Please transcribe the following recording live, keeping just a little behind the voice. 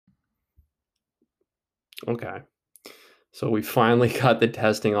Okay. So we finally got the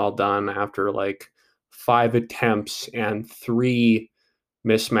testing all done after like 5 attempts and 3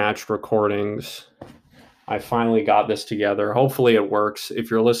 mismatched recordings. I finally got this together. Hopefully it works. If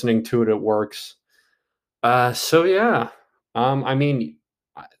you're listening to it, it works. So yeah. I mean,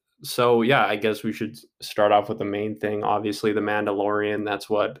 I- so yeah, I guess we should start off with the main thing. Obviously, the Mandalorian. That's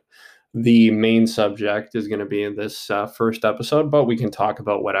what the main subject is going to be in this first episode. But we can talk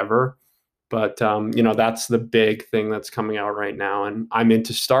about whatever. But that's the big thing that's coming out right now, and I'm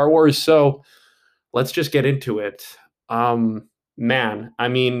into Star Wars, so let's just get into it. Man, I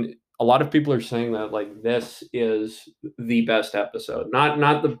mean, a lot of people are saying that like this is the best episode,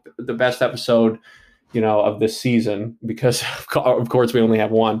 not the best episode, of this season because of course we only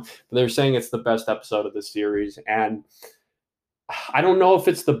have one, but they're saying it's the best episode of the series, and I don't know if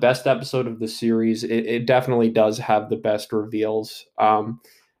it's the best episode of the series. It definitely does have the best reveals.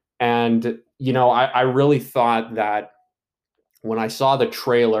 And I really thought that when I saw the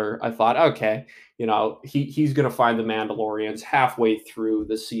trailer, I thought, okay, he's gonna find the Mandalorians halfway through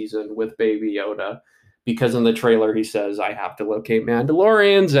the season with Baby Yoda, because in the trailer he says, I have to locate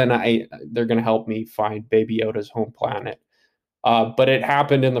Mandalorians and they're gonna help me find Baby Yoda's home planet. But it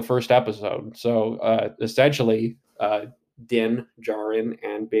happened in the first episode. So essentially, Din, Djarin,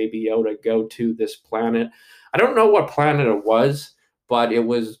 and Baby Yoda go to this planet. I don't know what planet it was, but it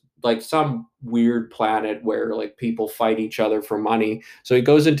was like some weird planet where like people fight each other for money. So he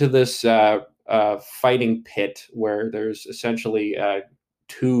goes into this fighting pit where there's essentially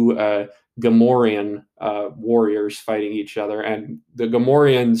two Gamorrean warriors fighting each other, and the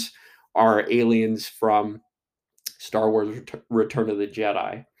Gamorreans are aliens from Star Wars Return of the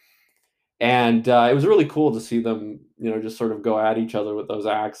Jedi. And it was really cool to see them, just sort of go at each other with those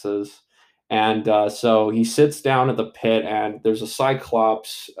axes. And so he sits down at the pit, and there's a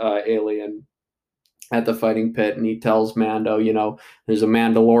Cyclops alien at the fighting pit, and he tells Mando, there's a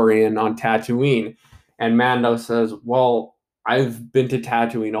Mandalorian on Tatooine. And Mando says, well, I've been to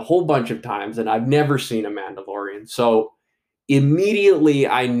Tatooine a whole bunch of times, and I've never seen a Mandalorian. So immediately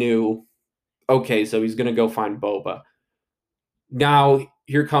I knew, okay, so he's going to go find Boba. Now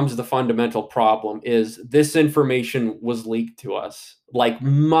here comes the fundamental problem: is this information was leaked to us like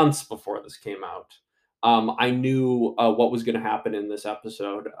months before this came out. I knew what was going to happen in this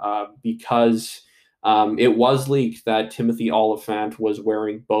episode because it was leaked that Timothy Oliphant was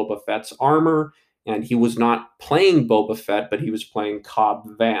wearing Boba Fett's armor, and he was not playing Boba Fett, but he was playing Cobb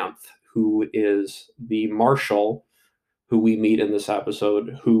Vanth, who is the marshal who we meet in this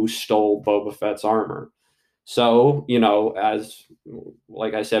episode who stole Boba Fett's armor. So, as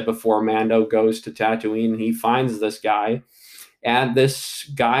like I said before, Mando goes to Tatooine, he finds this guy, and this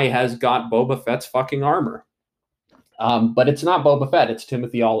guy has got Boba Fett's fucking armor. But it's not Boba Fett, it's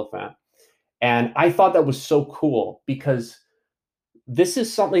Timothy Oliphant. And I thought that was so cool because this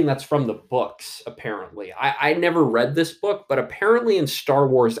is something that's from the books, apparently. I never read this book, but apparently in Star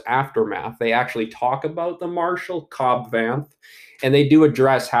Wars Aftermath, they actually talk about the Marshal, Cobb Vanth, and they do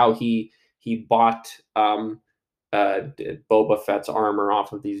address how he bought Boba Fett's armor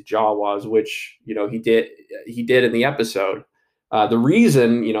off of these Jawas, which he did in the episode. The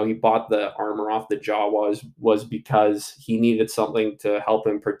reason he bought the armor off the Jawas was because he needed something to help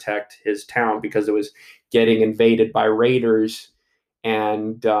him protect his town because it was getting invaded by raiders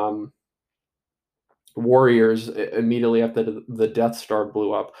and warriors immediately after the Death Star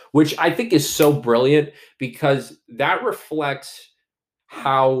blew up, which I think is so brilliant because that reflects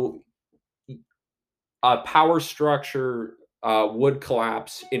how power structure would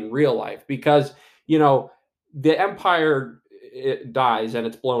collapse in real life because the empire it dies and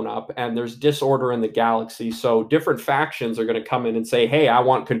it's blown up and there's disorder in the galaxy, so different factions are going to come in and say, hey, I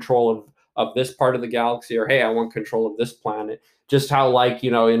want control of this part of the galaxy, or hey, I want control of this planet. Just how, like,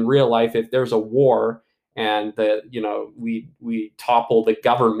 in real life, if there's a war and we topple the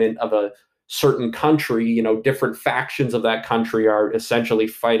government of a certain country, different factions of that country are essentially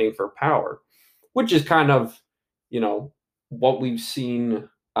fighting for power, which is kind of, you know, what we've seen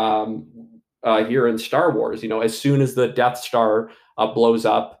here in Star Wars. As soon as the Death Star blows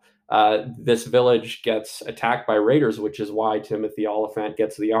up, this village gets attacked by raiders, which is why Timothy Oliphant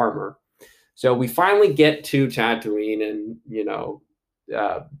gets the armor. So we finally get to Tatooine, and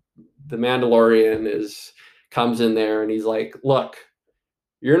uh, the Mandalorian is comes in there, and he's like, "Look,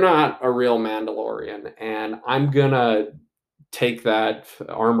 you're not a real Mandalorian, and I'm gonna take that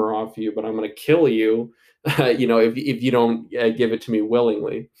armor off you, but I'm going to kill you, if you don't give it to me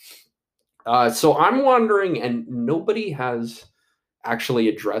willingly." So I'm wondering, and nobody has actually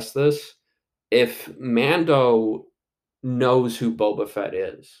addressed this, if Mando knows who Boba Fett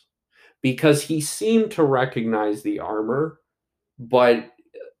is. because he seemed to recognize the armor, but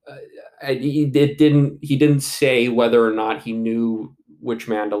he didn't say whether or not he knew which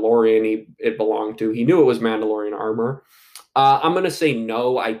Mandalorian it belonged to. He knew it was Mandalorian armor. I'm gonna say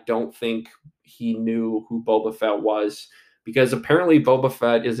no. I don't think he knew who Boba Fett was because apparently Boba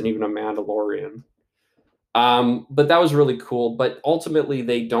Fett isn't even a Mandalorian. But that was really cool. But ultimately,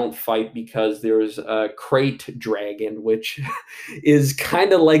 they don't fight because there's a crate dragon, which is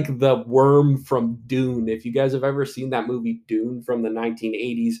kind of like the worm from Dune. If you guys have ever seen that movie Dune from the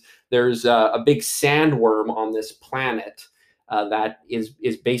 1980s, there's a big sandworm on this planet that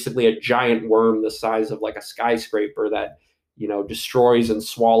is basically a giant worm the size of like a skyscraper that destroys and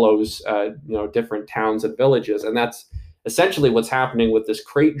swallows different towns and villages, and that's essentially what's happening with this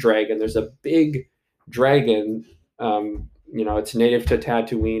crate dragon. There's a big dragon. It's native to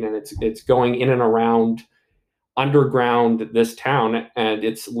Tatooine, and it's going in and around underground this town, and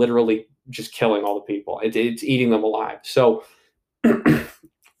it's literally just killing all the people. It's eating them alive. So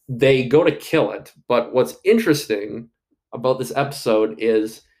they go to kill it. But what's interesting about this episode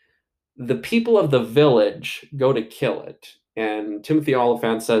is the people of the village go to kill it. And Timothy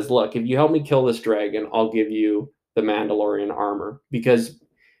Olyphant says, "Look, if you help me kill this dragon, I'll give you the Mandalorian armor." Because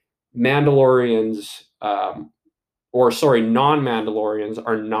Mandalorians, non-Mandalorians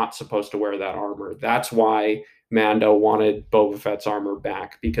are not supposed to wear that armor. That's why Mando wanted Boba Fett's armor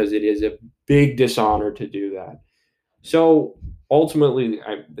back, because it is a big dishonor to do that. So ultimately,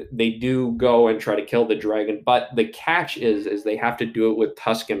 they do go and try to kill the dragon, but the catch is they have to do it with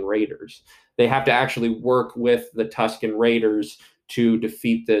Tusken Raiders. They have to actually work with the Tusken Raiders to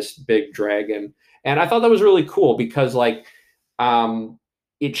defeat this big dragon. And I thought that was really cool because,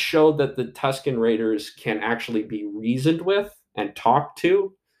 it showed that the Tusken Raiders can actually be reasoned with and talked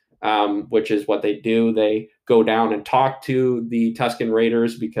to, which is what they do. They go down and talk to the Tusken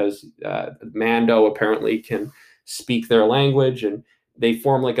Raiders because Mando apparently can speak their language, and they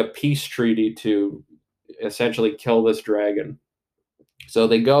form like a peace treaty to essentially kill this dragon. So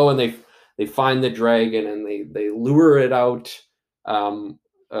they go and they find the dragon, and they lure it out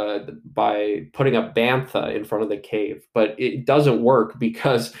by putting a bantha in front of the cave. But it doesn't work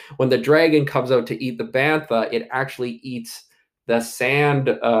because when the dragon comes out to eat the bantha, it actually eats the sand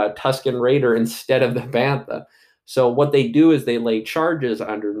Tusken Raider instead of the bantha. So what they do is they lay charges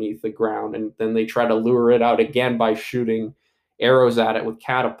underneath the ground, and then they try to lure it out again by shooting arrows at it with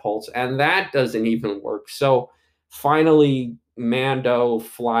catapults, and that doesn't even work. So finally, Mando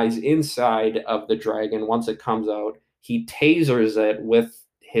flies inside of the dragon once it comes out. He tasers it with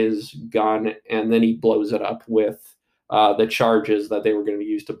his gun, and then he blows it up with the charges that they were going to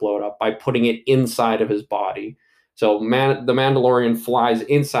use to blow it up by putting it inside of his body. So the Mandalorian flies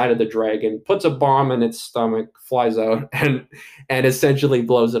inside of the dragon, puts a bomb in its stomach, flies out, and essentially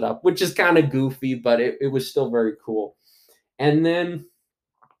blows it up, which is kind of goofy, but it was still very cool. And then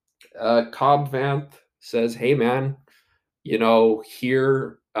Cobb Vanth says, "Hey, man,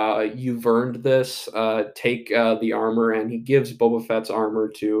 here you've earned this. Take the armor," and he gives Boba Fett's armor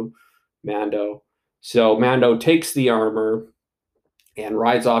to Mando. So Mando takes the armor and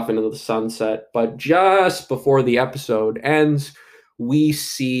rides off into the sunset. But just before the episode ends, we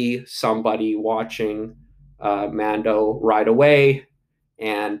see somebody watching Mando ride away,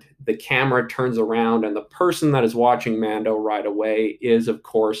 and the camera turns around, and the person that is watching Mando ride away is, of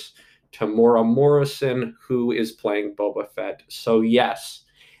course, Temuera Morrison, who is playing Boba Fett. So yes,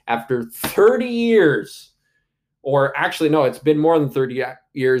 after 30 years, or actually no, it's been more than 30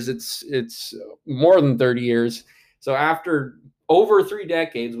 years. It's more than 30 years. So after over 3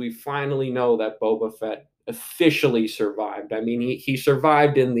 decades, we finally know that Boba Fett officially survived. I mean, he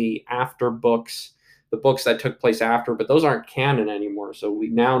survived in the after books, the books that took place after, but those aren't canon anymore. So we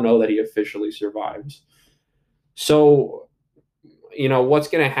now know that he officially survives. So what's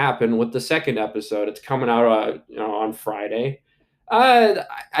going to happen with the second episode? It's coming out on Friday.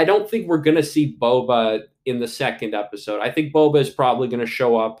 I don't think we're going to see Boba in the second episode. I think Boba is probably going to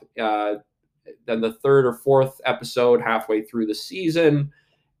show up in the third or fourth episode halfway through the season,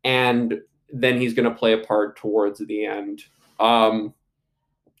 and then he's going to play a part towards the end.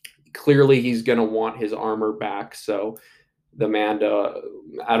 Clearly he's going to want his armor back, so I don't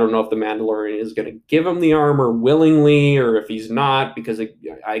know if the Mandalorian is going to give him the armor willingly or if he's not, because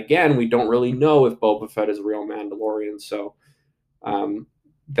again, we don't really know if Boba Fett is a real Mandalorian. So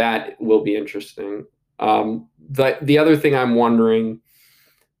that will be interesting. The other thing I'm wondering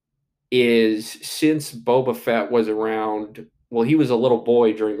is, since Boba Fett was around, well, he was a little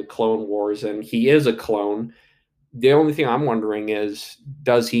boy during the Clone Wars, and he is a clone. The only thing I'm wondering is,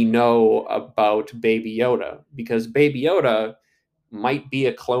 does he know about Baby Yoda? Because Baby Yoda might be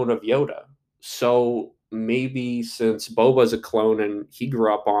a clone of Yoda. So maybe since Boba's a clone and he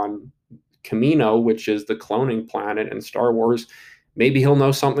grew up on Kamino, which is the cloning planet in Star Wars, maybe he'll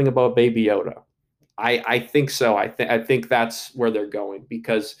know something about Baby Yoda. I think so. I think that's where they're going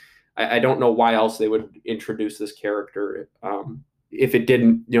because I don't know why else they would introduce this character if it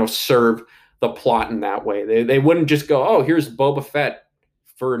didn't serve the plot in that way. They wouldn't just go, oh, here's Boba Fett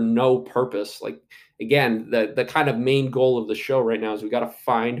for no purpose. Like again, the kind of main goal of the show right now is we got to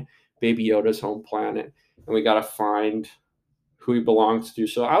find Baby Yoda's home planet and we got to find who he belongs to.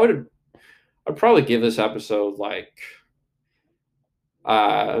 So I'd probably give this episode like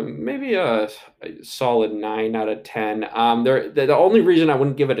maybe a solid 9 out of 10. The only reason I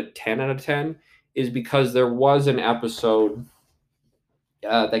wouldn't give it a 10 out of 10 is because there was an episode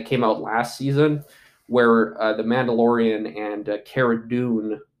that came out last season where the Mandalorian and Cara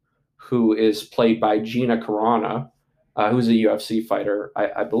Dune, who is played by Gina Carano, who's a UFC fighter,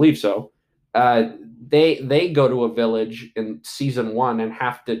 I believe so. They go to a village in season 1 and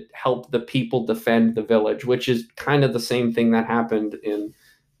have to help the people defend the village, which is kind of the same thing that happened in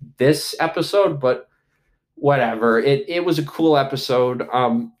this episode, but whatever. It was a cool episode.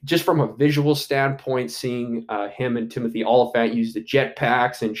 Just from a visual standpoint, seeing him and Timothy Olyphant use the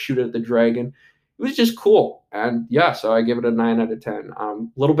jetpacks and shoot at the dragon, it was just cool. And yeah, so I give it a 9 out of 10. A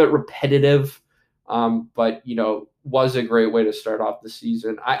little bit repetitive, but was a great way to start off the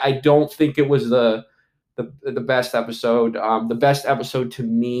season. I don't think it was the best episode. The best episode to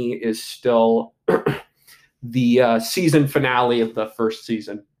me is still the season finale of the first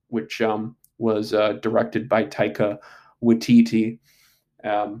season, which was directed by Taika Waititi.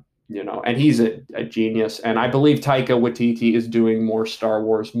 And he's a genius. And I believe Taika Waititi is doing more Star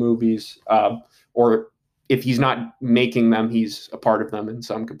Wars movies, or if he's not making them, he's a part of them in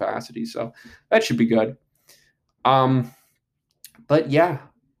some capacity. So that should be good. But yeah,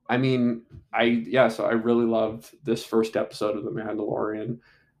 I mean, so I really loved this first episode of The Mandalorian.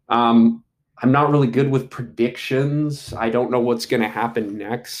 I'm not really good with predictions. I don't know what's going to happen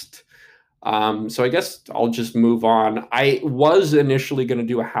next. So I guess I'll just move on. I was initially going to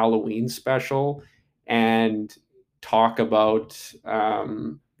do a Halloween special and talk about,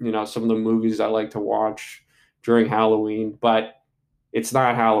 some of the movies I like to watch during Halloween, but it's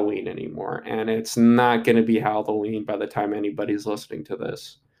not Halloween anymore, and it's not going to be Halloween by the time anybody's listening to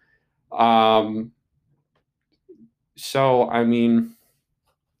this. So, I mean,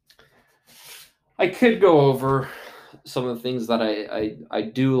 I could go over some of the things that I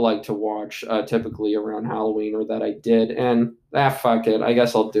do like to watch typically around Halloween, or that I did, and fuck it, I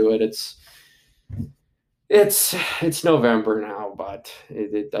guess I'll do it. It's November now, but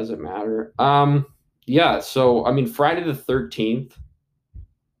it doesn't matter. Yeah, so I mean, Friday the 13th,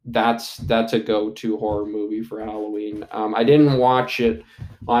 that's a go-to horror movie for Halloween. I didn't watch it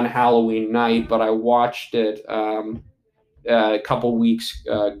on Halloween night, but I watched it a couple weeks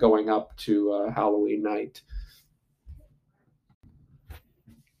going up to Halloween night.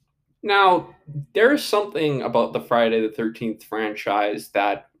 Now, there's something about the Friday the 13th franchise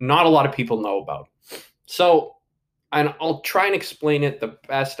that not a lot of people know about. So, and I'll try and explain it the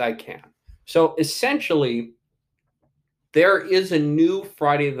best I can. So, essentially, there is a new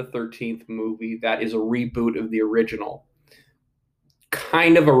Friday the 13th movie that is a reboot of the original.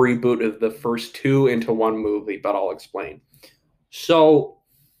 Kind of a reboot of the first two into one movie, but I'll explain. So,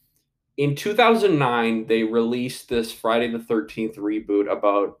 in 2009, they released this Friday the 13th reboot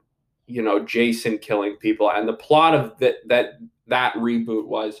about Jason killing people, and the plot of that reboot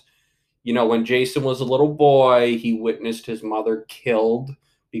was, when Jason was a little boy, he witnessed his mother killed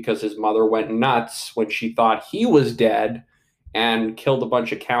because his mother went nuts when she thought he was dead and killed a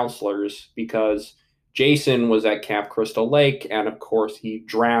bunch of counselors because Jason was at Camp Crystal Lake, and of course he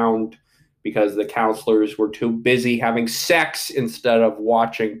drowned because the counselors were too busy having sex instead of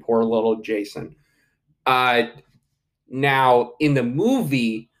watching poor little Jason. Now, in the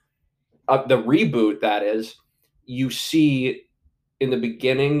movie, the reboot, that is, you see in the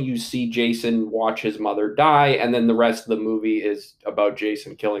beginning, you see Jason watch his mother die, and then the rest of the movie is about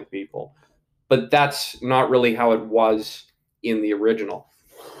Jason killing people. But that's not really how it was in the original.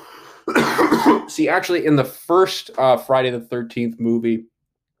 See, actually, in the first Friday the 13th movie,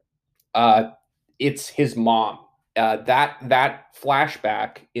 it's his mom. That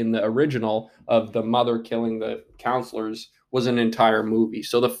flashback in the original of the mother killing the counselors was an entire movie.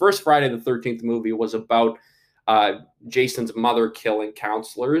 So the first Friday the 13th movie was about Jason's mother killing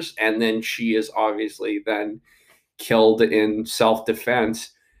counselors, and then she is obviously then killed in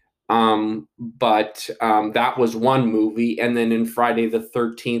self-defense. But that was one movie, and then in Friday the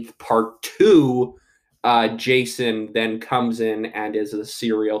 13th Part 2, Jason then comes in and is a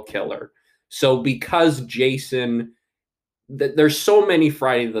serial killer. So because Jason, there's so many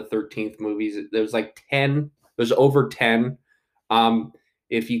Friday the 13th movies. There's like 10. There's over 10. Um,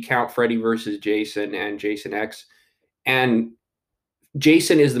 if you count Freddy versus Jason and Jason X. And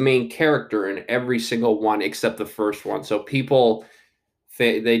Jason is the main character in every single one except the first one. So people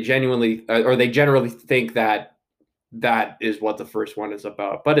they genuinely or they generally think that that is what the first one is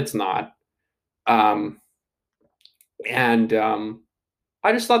about, but it's not. Um, and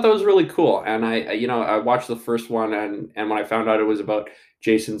I just thought that was really cool. And I watched the first one, and when I found out it was about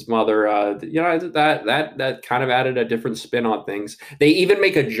Jason's mother, that kind of added a different spin on things. They even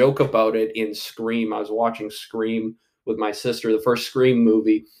make a joke about it in Scream. I was watching Scream with my sister, the first Scream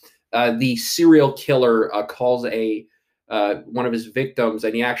movie. The serial killer calls a one of his victims,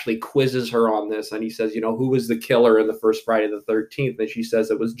 and he actually quizzes her on this, and he says, who was the killer in the first Friday the 13th? And she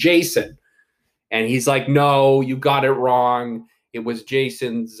says it was Jason, and he's like, no, you got it wrong. It was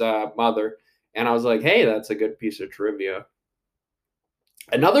Jason's mother. And I was like, hey, that's a good piece of trivia.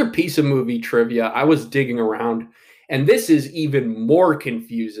 Another piece of movie trivia, I was digging around, and this is even more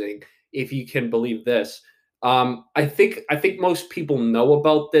confusing if you can believe this. I think most people know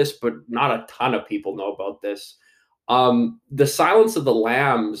about this, but not a ton of people know about this. The Silence of the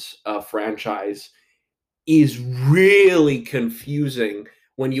Lambs franchise is really confusing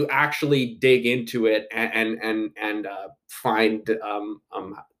when you actually dig into it and find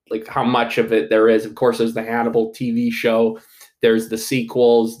like how much of it there is. Of course, there's the Hannibal TV show, there's the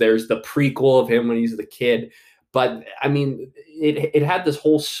sequels, there's the prequel of him when he's the kid. But I mean, it had this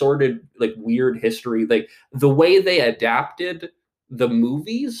whole sordid, like weird history. Like the way they adapted the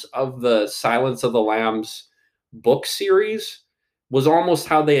movies of the Silence of the Lambs book series was almost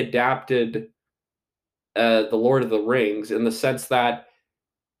how they adapted the Lord of the Rings, in the sense that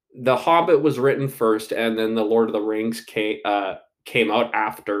the Hobbit was written first, and then the Lord of the Rings came out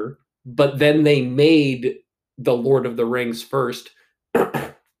after. But then they made the Lord of the Rings first,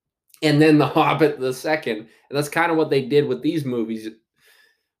 and then the Hobbit the second. And that's kind of what they did with these movies.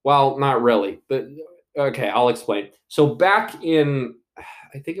 Well, not really, but okay, I'll explain. So back in,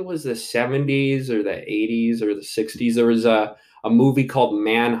 I think it was the 70s or the 80s or the 60s, there was a movie called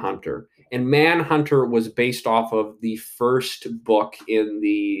Manhunter. And Manhunter was based off of the first book in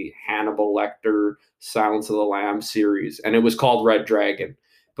the Hannibal Lecter Silence of the Lambs series, and it was called Red Dragon.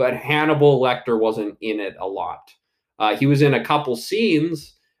 But Hannibal Lecter wasn't in it a lot. He was in a couple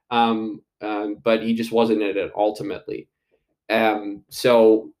scenes, but he just wasn't in it ultimately.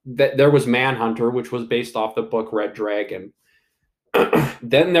 So there was Manhunter, which was based off the book Red Dragon.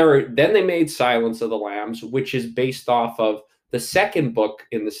 then they made Silence of the Lambs, which is based off of the second book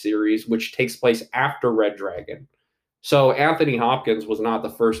in the series, which takes place after Red Dragon. So Anthony Hopkins was not the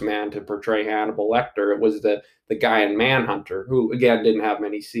first man to portray Hannibal Lecter. It was the guy in Manhunter, who again didn't have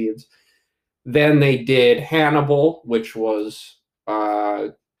many scenes. Then they did Hannibal, which was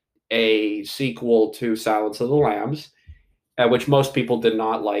a sequel to Silence of the Lambs, which most people did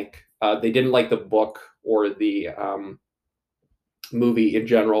not like. They didn't like the book or the movie in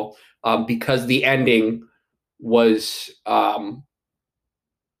general, because the ending was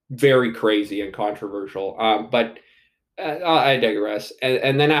very crazy and controversial. But I digress.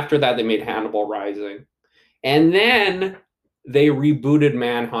 And then after that, they made Hannibal Rising. And then they rebooted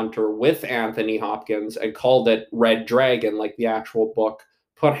Manhunter with Anthony Hopkins and called it Red Dragon, like the actual book,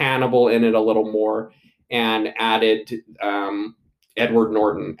 put Hannibal in it a little more, and added Edward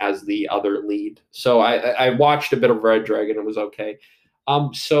Norton as the other lead. So I watched a bit of Red Dragon. It was okay.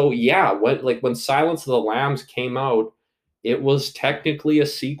 So yeah, when Silence of the Lambs came out, it was technically a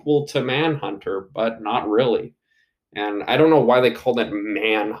sequel to Manhunter, but not really. And I don't know why they called it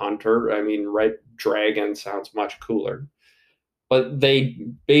Manhunter. I mean, Red Dragon sounds much cooler. But they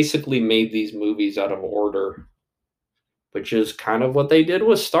basically made these movies out of order, which is kind of what they did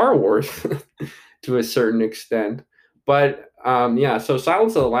with Star Wars to a certain extent. But yeah, so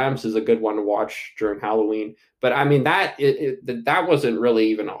Silence of the Lambs is a good one to watch during Halloween. But I mean that wasn't really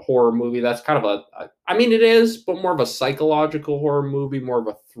even a horror movie. That's kind of I mean it is, but more of a psychological horror movie, more of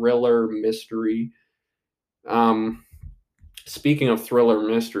a thriller mystery. Speaking of thriller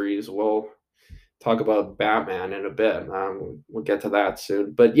mysteries, we'll talk about Batman in a bit. We'll get to that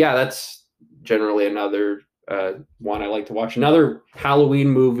soon. But yeah, that's generally another one I like to watch. Another Halloween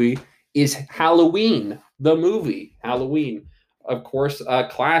movie is Halloween, the movie. Halloween, of course, a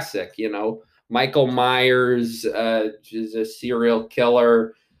classic. Michael Myers is a serial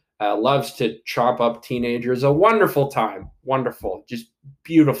killer, loves to chop up teenagers. A wonderful time, wonderful, just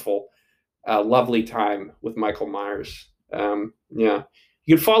beautiful, lovely time with Michael Myers. Yeah, you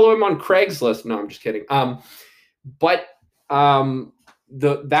You can follow him on Craigslist. No, I'm just kidding. But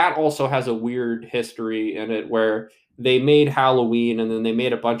that also has a weird history in it where they made Halloween and then they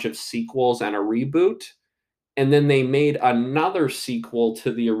made a bunch of sequels and a reboot, and then they made another sequel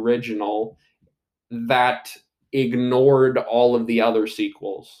to the original that ignored all of the other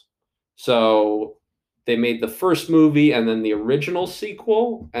sequels. So they made the first movie and then the original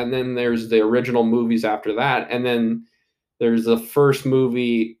sequel, and then there's the original movies after that, and then there's the first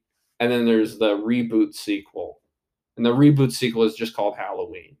movie, and then there's the reboot sequel. And the reboot sequel is just called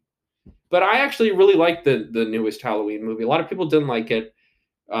Halloween. But I actually really like the newest Halloween movie. A lot of people didn't like it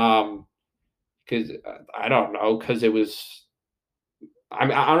because I don't know, because it was I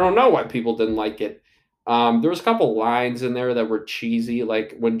don't know why people didn't like it. There was a couple lines in there that were cheesy,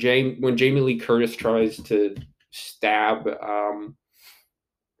 like when Jamie Lee Curtis tries to stab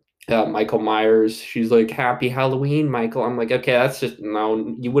Michael Myers. She's like, "Happy Halloween, Michael." I'm like, okay, that's just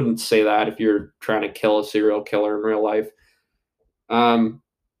no. You wouldn't say that if you're trying to kill a serial killer in real life.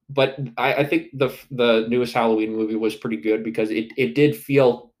 But I think the newest Halloween movie was pretty good because it did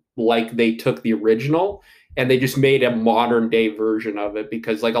feel like they took the original and they just made a modern day version of it,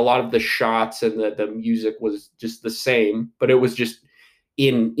 because like a lot of the shots and the music was just the same, but it was just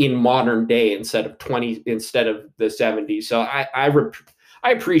in modern day instead of the 70s. So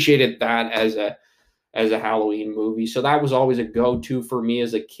I appreciated that as a Halloween movie. So that was always a go-to for me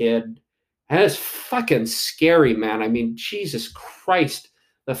as a kid. And it's fucking scary, man. I mean, Jesus Christ,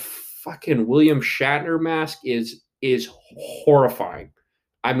 the fucking William Shatner mask is horrifying.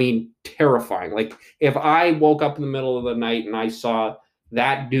 I mean, terrifying. Like if I woke up in the middle of the night and I saw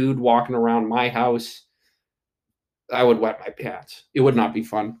that dude walking around my house, I would wet my pants. It would not be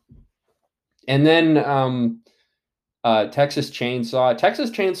fun. And then Texas Chainsaw. Texas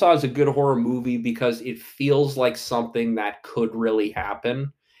Chainsaw is a good horror movie because it feels like something that could really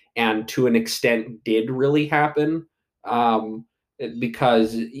happen, and to an extent did really happen.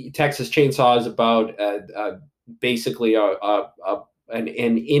 Because Texas Chainsaw is about basically an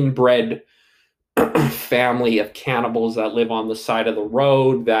inbred family of cannibals that live on the side of the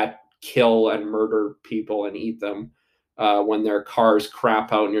road that kill and murder people and eat them when their cars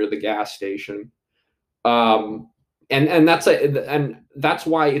crap out near the gas station. Um, and that's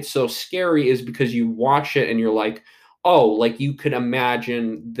why it's so scary, is because you watch it and you're like, oh, like you could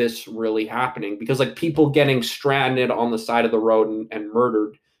imagine this really happening, because like people getting stranded on the side of the road and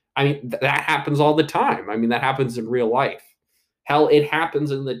murdered. I mean, that happens all the time. I mean, that happens in real life. Hell, it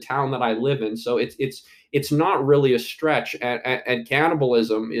happens in the town that I live in. So it's not really a stretch, and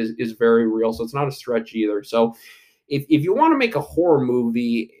cannibalism is very real. So it's not a stretch either. So if you want to make a horror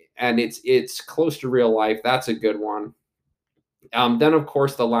movie and it's close to real life, that's a good one. Then of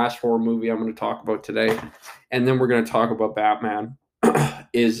course the last horror movie I'm going to talk about today, and then we're going to talk about Batman,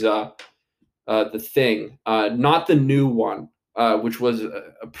 is The Thing, not the new one, which was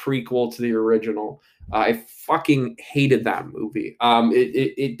a prequel to the original. I fucking hated that movie.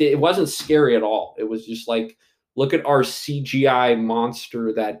 It wasn't scary at all. It was just like, look at our CGI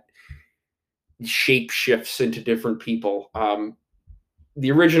monster that shape shifts into different people.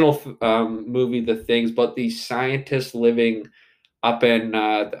 The original movie, The Things, but these scientists living up in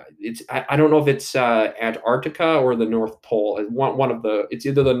I don't know if it's Antarctica or the North Pole. One of the, it's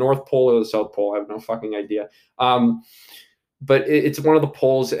either the North Pole or the South Pole. I have no fucking idea. But it's one of the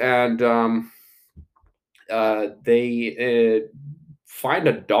poles, and they find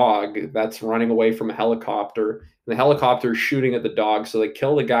a dog that's running away from a helicopter. And the helicopter is shooting at the dog, so they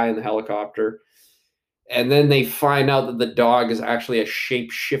kill the guy in the helicopter. And then they find out that the dog is actually a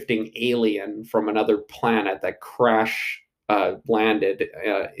shape-shifting alien from another planet that landed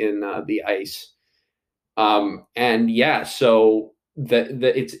in the ice. And yeah, so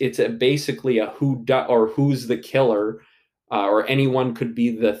it's basically a who's the killer, or anyone could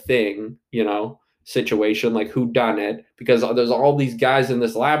be the thing, situation, like who done it, because there's all these guys in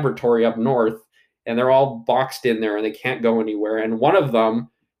this laboratory up north, and they're all boxed in there and they can't go anywhere. And one of them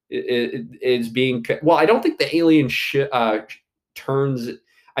is being, well, I don't think the alien turns.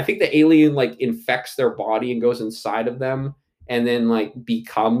 I think the alien like infects their body and goes inside of them and then like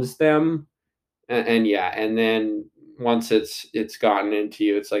becomes them. And yeah, and then once it's gotten into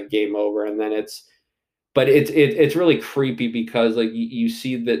you, it's like game over. And then it's really creepy because like you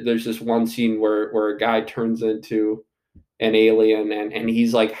see that there's this one scene where a guy turns into an alien, and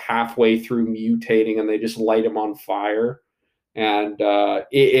he's like halfway through mutating, and they just light him on fire. And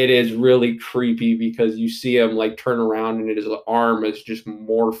it is really creepy because you see him like turn around and his arm is just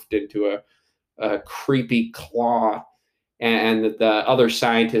morphed into a creepy claw, and the other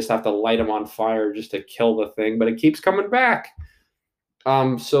scientists have to light him on fire just to kill the thing, but it keeps coming back.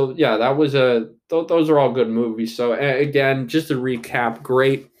 So yeah, that was those are all good movies. So again, just to recap,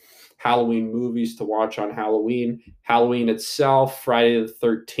 great Halloween movies to watch on Halloween. Halloween itself, Friday the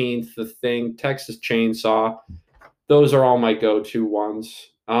 13th, The Thing, Texas Chainsaw. Those are all my go-to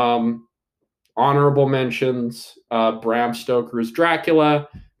ones. Honorable mentions: Bram Stoker's Dracula,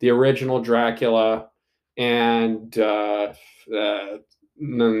 the original Dracula, and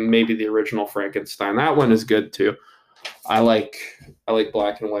maybe the original Frankenstein. That one is good too. I like I like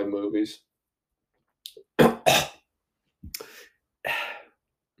black and white movies.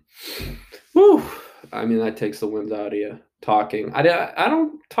 Whew. I mean, that takes the wind out of you talking. I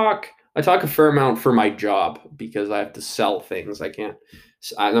don't talk. I talk a fair amount for my job because I have to sell things. I can't.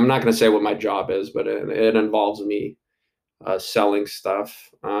 I'm not going to say what my job is, but it involves me selling stuff.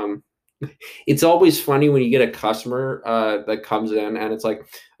 It's always funny when you get a customer that comes in and it's like,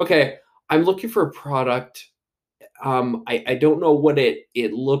 okay, I'm looking for a product. I don't know what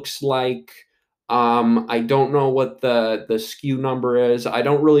it looks like. I don't know what the SKU number is. I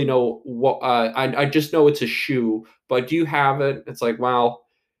don't really know what. I just know it's a shoe. But do you have it? It's like, well,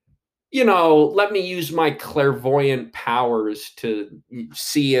 let me use my clairvoyant powers to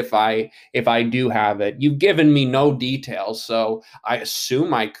see if I do have it. You've given me no details, so I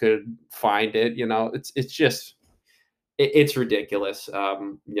assume I could find it. It's just it's ridiculous.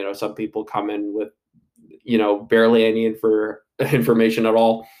 Some people come in with barely any information at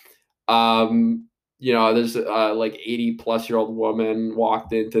all. There's like 80 plus year old woman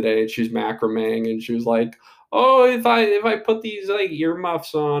walked in today and she's macrameing and she was like, "Oh, if I put these like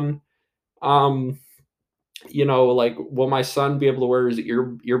earmuffs on, um, like will my son be able to wear his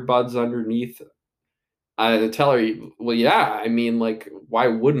earbuds underneath?" I tell her, "Well, yeah. I mean, like, why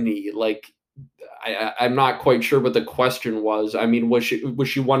wouldn't he? Like, I'm not quite sure what the question was. I mean, was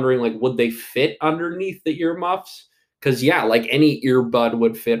she wondering like would they fit underneath the earmuffs? Because yeah, like any earbud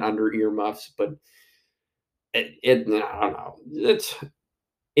would fit under earmuffs, but I don't know. It's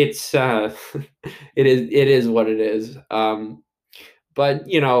it is what it is. But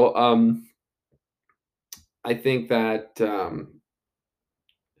I think that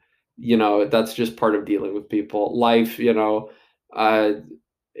that's just part of dealing with people. Life, uh,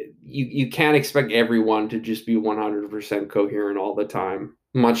 you can't expect everyone to just be 100% coherent all the time.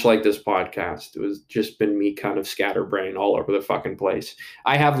 Much like this podcast, it was just been me kind of scatterbrain all over the fucking place.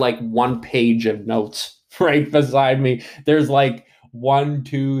 I have like one page of notes right beside me. There's like one,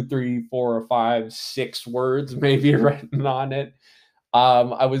 two, three, four, or five, six words maybe written on it.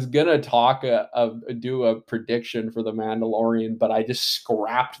 I was gonna do a prediction for the Mandalorian, but I just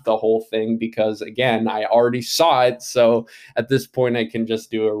scrapped the whole thing because again, I already saw it. So at this point, I can just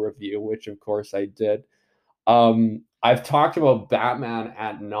do a review, which of course I did. I've talked about Batman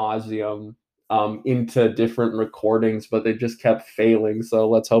ad nauseum into different recordings, but they just kept failing. So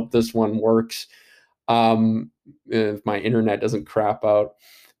let's hope this one works. If my internet doesn't crap out.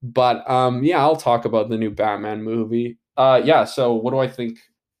 But yeah, I'll talk about the new Batman movie. Yeah, so what do I think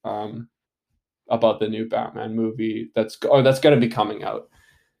um, about the new Batman movie that's going to be coming out?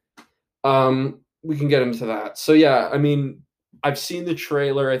 We can get into that. So yeah, I mean, I've seen the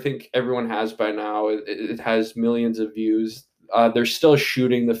trailer. I think everyone has by now. It has millions of views. They're still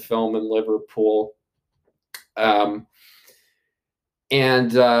shooting the film in Liverpool. Um,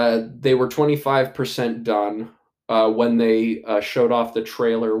 and they were 25% done when they showed off the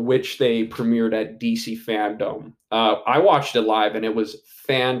trailer, which they premiered at DC Fandom. I watched it live, and it was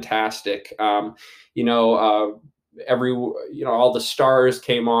fantastic. You know, every all the stars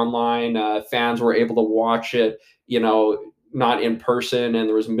came online. Fans were able to watch it. Not in person, and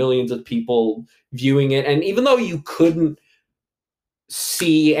there was millions of people viewing it. And even though you couldn't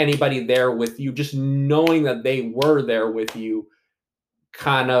see anybody there with you, just knowing that they were there with you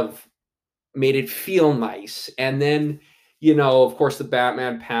kind of made it feel nice. And then, of course, the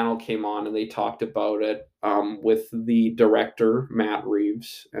Batman panel came on and they talked about it with the director, Matt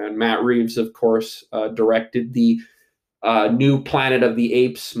Reeves. And Matt Reeves, of course, directed the new Planet of the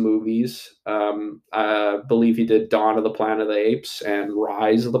Apes movies. I believe he did Dawn of the Planet of the Apes and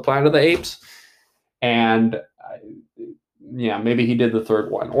Rise of the Planet of the Apes. And yeah, maybe he did the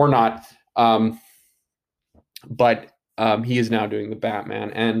third one or not. But he is now doing the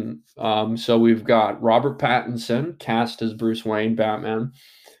Batman. And so we've got Robert Pattinson cast as Bruce Wayne, Batman,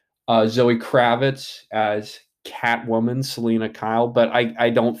 Zoe Kravitz as Catwoman, Selena Kyle, but I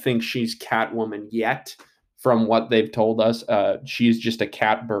don't think she's Catwoman yet from what they've told us. She's just a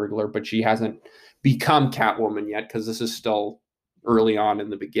cat burglar, but she hasn't become Catwoman yet because this is still early on in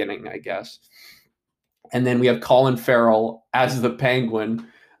the beginning, I guess. And then we have Colin Farrell as the Penguin.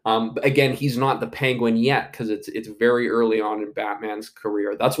 Again, he's not the Penguin yet because it's very early on in Batman's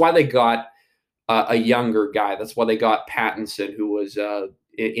career. That's why they got a younger guy. That's why they got Pattinson, who was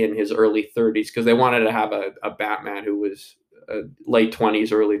in his early 30s, because they wanted to have a Batman who was late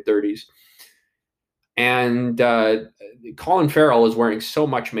 20s, early 30s. And Colin Farrell is wearing so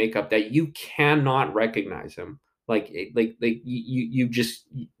much makeup that you cannot recognize him. Like you just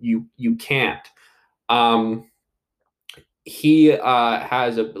you can't. Um, he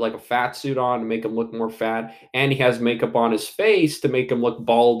has a fat suit on to make him look more fat, and he has makeup on his face to make him look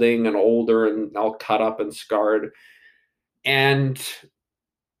balding and older and all cut up and scarred. And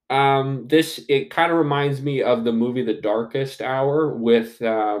this it kind of reminds me of the movie The Darkest Hour with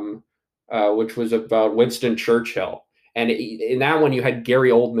which was about Winston Churchill. And in that one, you had Gary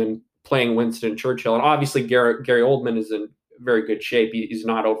Oldman playing Winston Churchill, and obviously Gary Oldman is in very good shape. He's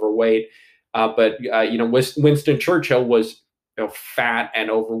not overweight, but Winston Churchill was fat and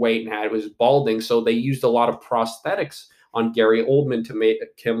overweight and was balding, so they used a lot of prosthetics on Gary Oldman to make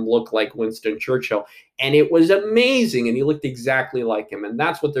him look like Winston Churchill. And it was amazing. And he looked exactly like him. And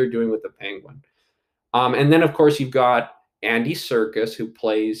that's what they're doing with the Penguin. And then, of course, you've got Andy Serkis, who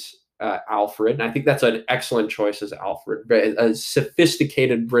plays Alfred. And I think that's an excellent choice as Alfred, a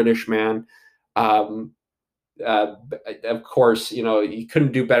sophisticated British man. Um, of course, you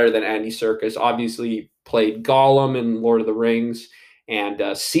couldn't do better than Andy Serkis. Obviously, he played Gollum in Lord of the Rings and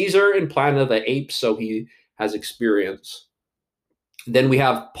Caesar in Planet of the Apes, so he has experience. Then we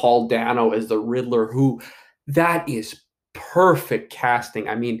have Paul Dano as the Riddler, who that is perfect casting.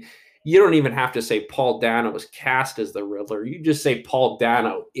 I mean, you don't even have to say Paul Dano was cast as the Riddler. You just say Paul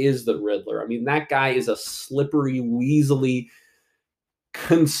Dano is the Riddler. I mean, that guy is a slippery, weaselly,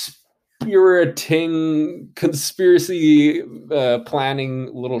 conspiracy planning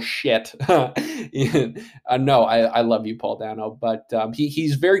little shit. No, I love you, Paul Dano, but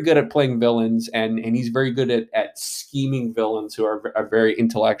he's very good at playing villains, and he's very good at scheming villains who are very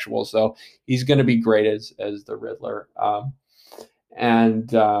intellectual. So he's going to be great as the Riddler.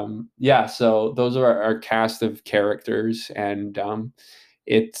 Yeah, so those are our cast of characters, and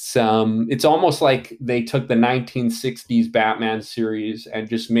it's almost like they took the 1960s Batman series and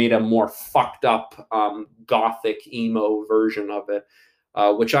just made a more fucked up gothic emo version of it,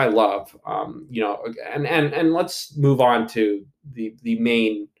 which I love. And let's move on to the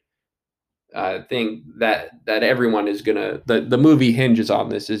main thing that everyone is gonna the movie hinges on.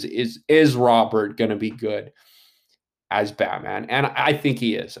 This is Robert gonna be good as Batman? And I think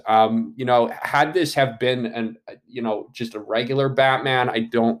he is. Had this have been just a regular Batman, I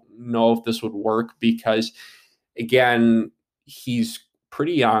don't know if this would work because, again, he's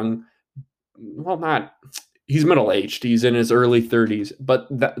pretty young. Well, not. He's middle aged. He's in his early 30s, but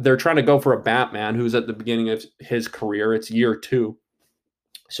they're trying to go for a Batman who's at the beginning of his career. It's year two.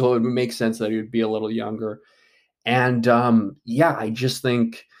 So it would make sense that he would be a little younger. And yeah, I just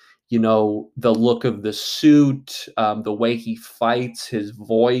think, the look of the suit, the way he fights, his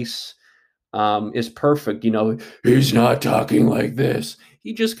voice is perfect. He's not talking like this.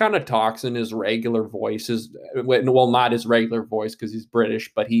 He just kind of talks in his regular voice. Well, not his regular voice because he's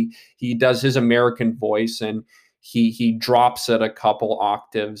British, but he does his American voice, and he drops it a couple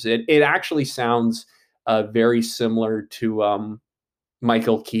octaves. It actually sounds very similar to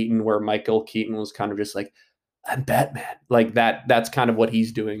Michael Keaton, where Michael Keaton was kind of just like, I'm Batman. Like that. That's kind of what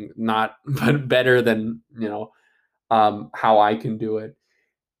he's doing, not but better than how I can do it.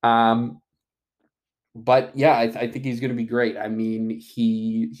 Um, but yeah, I think he's going to be great. I mean,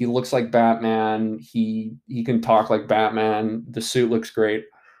 he looks like Batman. He can talk like Batman. The suit looks great.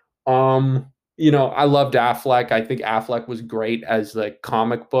 I loved Affleck. I think Affleck was great as the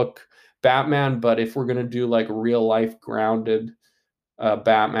comic book Batman. But if we're gonna do like real life grounded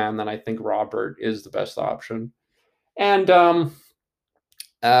Batman, then I think Robert is the best option. And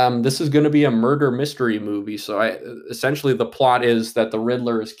this is going to be a murder mystery movie. So essentially the plot is that the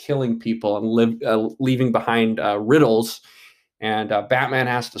Riddler is killing people and leaving behind riddles, and Batman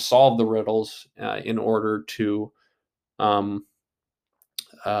has to solve the riddles in order to um,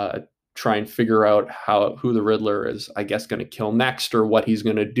 uh, try and figure out who the Riddler is, I guess, going to kill next, or what he's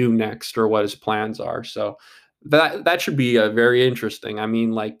going to do next, or what his plans are. So that should be very interesting. I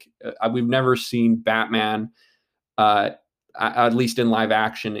mean, like we've never seen Batman. At least in live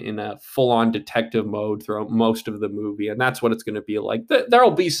action, in a full-on detective mode throughout most of the movie, and that's what it's going to be like.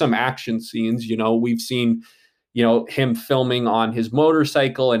 There'll be some action scenes. We've seen, him filming on his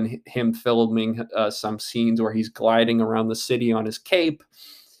motorcycle, and him filming some scenes where he's gliding around the city on his cape.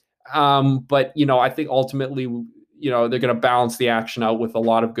 But I think ultimately, they're going to balance the action out with a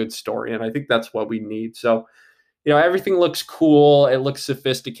lot of good story, and I think that's what we need. So, everything looks cool. It looks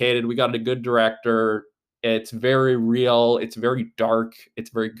sophisticated. We got a good director. It's very real. It's very dark.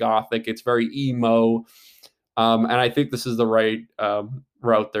 It's very gothic. It's very emo. And I think this is the right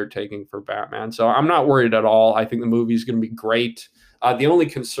route they're taking for Batman. So I'm not worried at all. I think the movie is going to be great. The only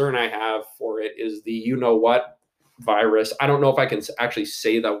concern I have for it is the you know what virus. I don't know if I can actually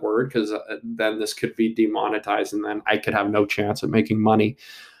say that word because then this could be demonetized and then I could have no chance of making money.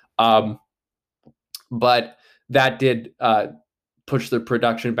 Um, but that did push the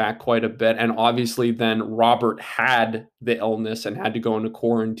production back quite a bit. And obviously, then Robert had the illness and had to go into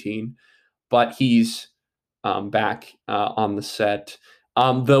quarantine, but he's back on the set.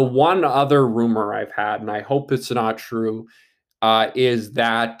 The one other rumor I've had, and I hope it's not true, is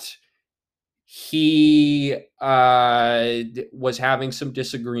that he was having some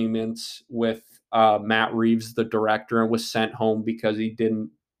disagreements with Matt Reeves, the director, and was sent home because he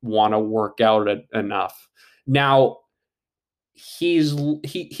didn't want to work out enough. Now, he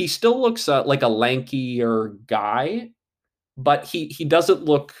still looks like a lankier guy, but he doesn't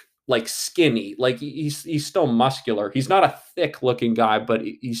look like skinny. Like he's still muscular. He's not a thick looking guy, but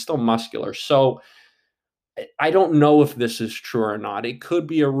he's still muscular. So I don't know if this is true or not. It could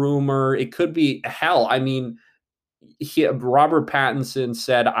be a rumor. It could be hell. I mean, Robert Pattinson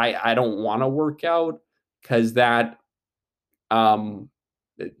said, I don't want to work out because that, um,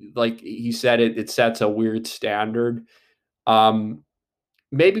 like he said, it sets a weird standard. Um,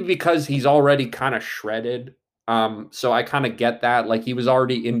 Maybe because he's already kind of shredded. So I kind of get that. Like he was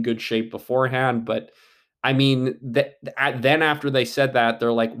already in good shape beforehand, but I mean, then after they said that,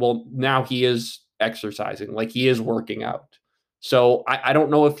 they're like, well, now he is exercising, like he is working out. So I don't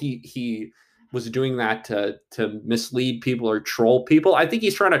know if he was doing that to mislead people or troll people. I think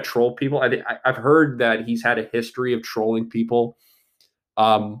he's trying to troll people. I've heard that he's had a history of trolling people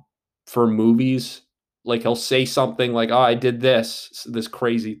um, for movies. Like he'll say something like, "Oh, I did this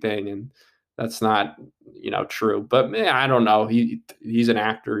crazy thing," and that's not true. But man, I don't know. He's an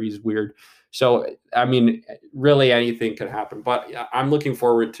actor. He's weird. So I mean, really anything could happen. But yeah, I'm looking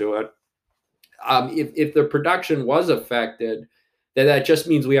forward to it. If the production was affected, then that just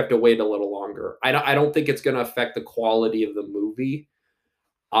means we have to wait a little longer. I don't think it's going to affect the quality of the movie.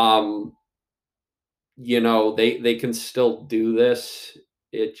 Um, they can still do this.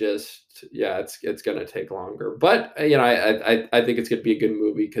 It just, yeah, it's gonna take longer. But I think it's gonna be a good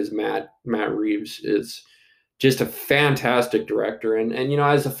movie because Matt Reeves is just a fantastic director, and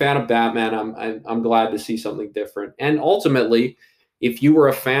as a fan of Batman, I'm glad to see something different. And ultimately, if you were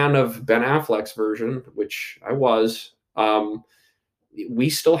a fan of Ben Affleck's version, which I was, we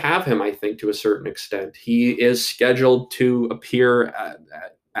still have him, I think, to a certain extent. He is scheduled to appear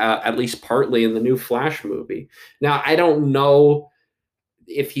at least partly in the new Flash movie. Now, I don't know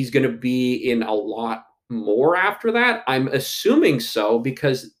if he's going to be in a lot more after that. I'm assuming so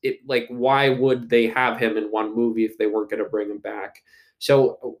because why would they have him in one movie if they weren't going to bring him back?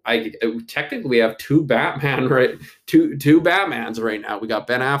 So I technically we have two Batman two Batmans right now. We got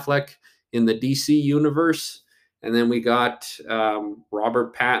Ben Affleck in the DC universe, and then we got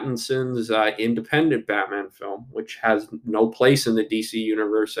Robert Pattinson's independent Batman film, which has no place in the DC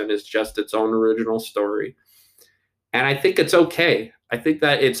universe and is just its own original story. And I think it's okay. I think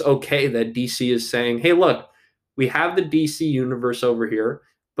that it's okay that DC is saying, hey, look, we have the DC universe over here,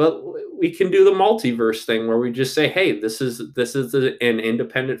 but we can do the multiverse thing where we just say, hey, this is an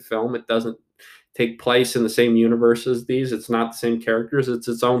independent film. It doesn't take place in the same universe as these. It's not the same characters. It's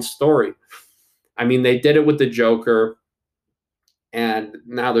its own story. I mean, they did it with the Joker, and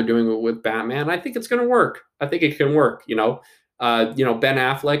now they're doing it with Batman. I think it's going to work. I think it can work. Ben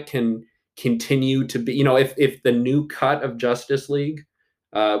Affleck can continue to be. If the new cut of Justice League,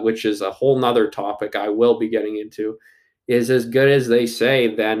 which is a whole nother topic I will be getting into, is as good as they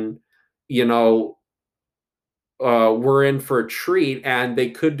say, then you know we're in for a treat, and they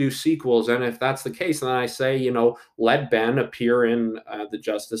could do sequels. And if that's the case, then I say, let Ben appear in the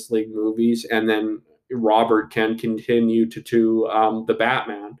Justice League movies, and then Robert can continue to do the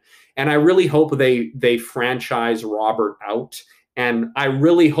Batman. And I really hope they franchise Robert out, and I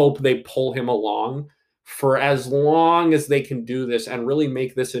really hope they pull him along for as long as they can do this and really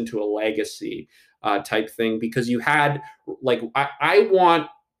make this into a legacy type thing. Because you had I want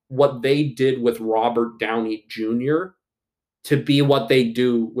what they did with Robert Downey Jr. to be what they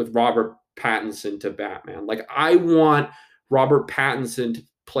do with Robert Pattinson to Batman. Like I want Robert Pattinson to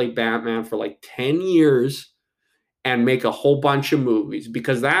play Batman for 10 years and make a whole bunch of movies,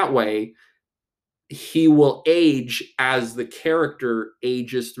 because that way he will age as the character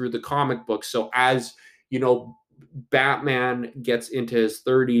ages through the comic book. So as you know Batman gets into his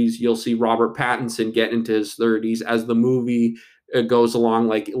 30s, you'll see Robert Pattinson get into his 30s as the movie goes along,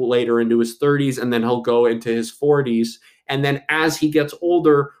 like later into his 30s, and then he'll go into his 40s. And then as he gets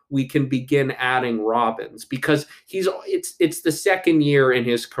older, we can begin adding Robins because it's the second year in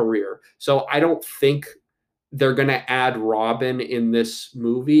his career. So I don't think they're going to add Robin in this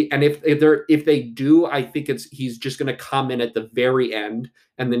movie, and if they do, I think he's just going to come in at the very end,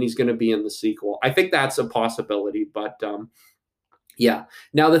 and then he's going to be in the sequel. I think that's a possibility, but yeah.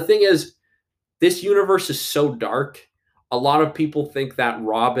 Now the thing is, this universe is so dark. A lot of people think that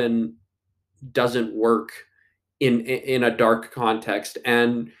Robin doesn't work in a dark context,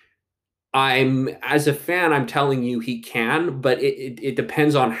 and I'm as a fan, I'm telling you he can, but it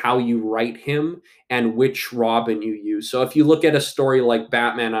depends on how you write him and which Robin you use. So if you look at a story like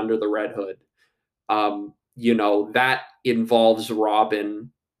Batman Under the Red Hood, that involves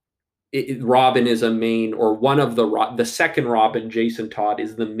Robin. Robin is a main, or one of the second Robin, Jason Todd,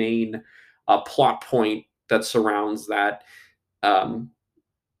 is the main plot point that surrounds that um,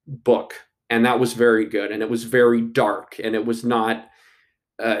 book, and that was very good, and it was very dark, and it was not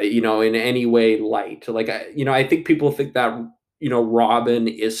in any way light. Like, I think people think that, Robin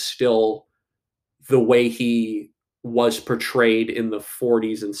is still the way he was portrayed in the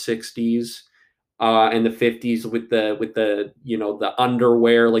 40s and 60s and the 50s with the the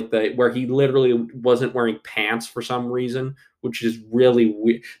underwear, like the where he literally wasn't wearing pants for some reason, which is really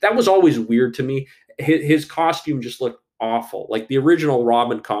weird. That was always weird to me. His costume just looked awful. Like the original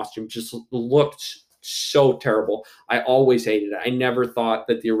Robin costume just looked so terrible. I always hated it. I never thought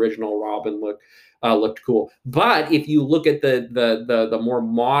that the original Robin looked cool. But if you look at the more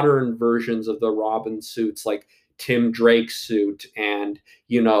modern versions of the Robin suits, like Tim Drake's suit, and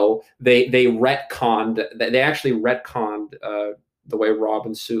they retconned. They actually retconned the way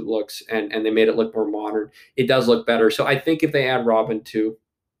Robin's suit looks, and they made it look more modern. It does look better. So I think if they add Robin to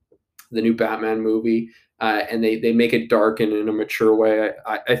the new Batman movie, and they make it dark and in a mature way,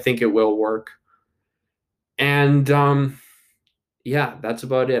 I think it will work. And yeah, that's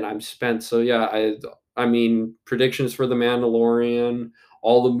about it. I'm spent. So yeah, I mean, predictions for The Mandalorian,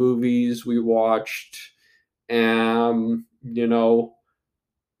 all the movies we watched, you know,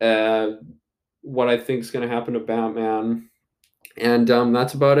 uh, what I think is going to happen to Batman, and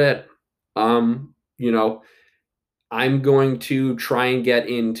that's about it. You know, I'm going to try and get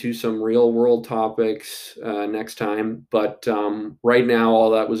into some real world topics next time, but right now,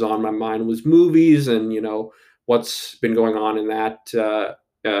 all that was on my mind was movies and what's been going on in that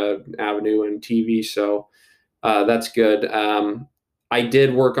avenue and TV. So that's good. I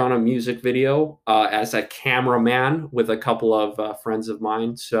did work on a music video as a cameraman with a couple of friends of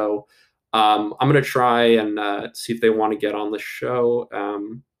mine. So I'm going to try and see if they want to get on the show.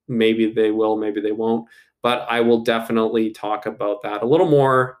 Maybe they will, maybe they won't. But I will definitely talk about that a little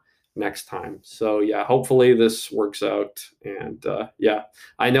more next time. So yeah, hopefully this works out. And yeah,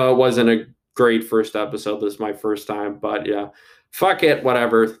 I know it wasn't a great first episode. This is my first time, but yeah, fuck it,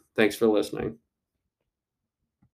 whatever. Thanks for listening.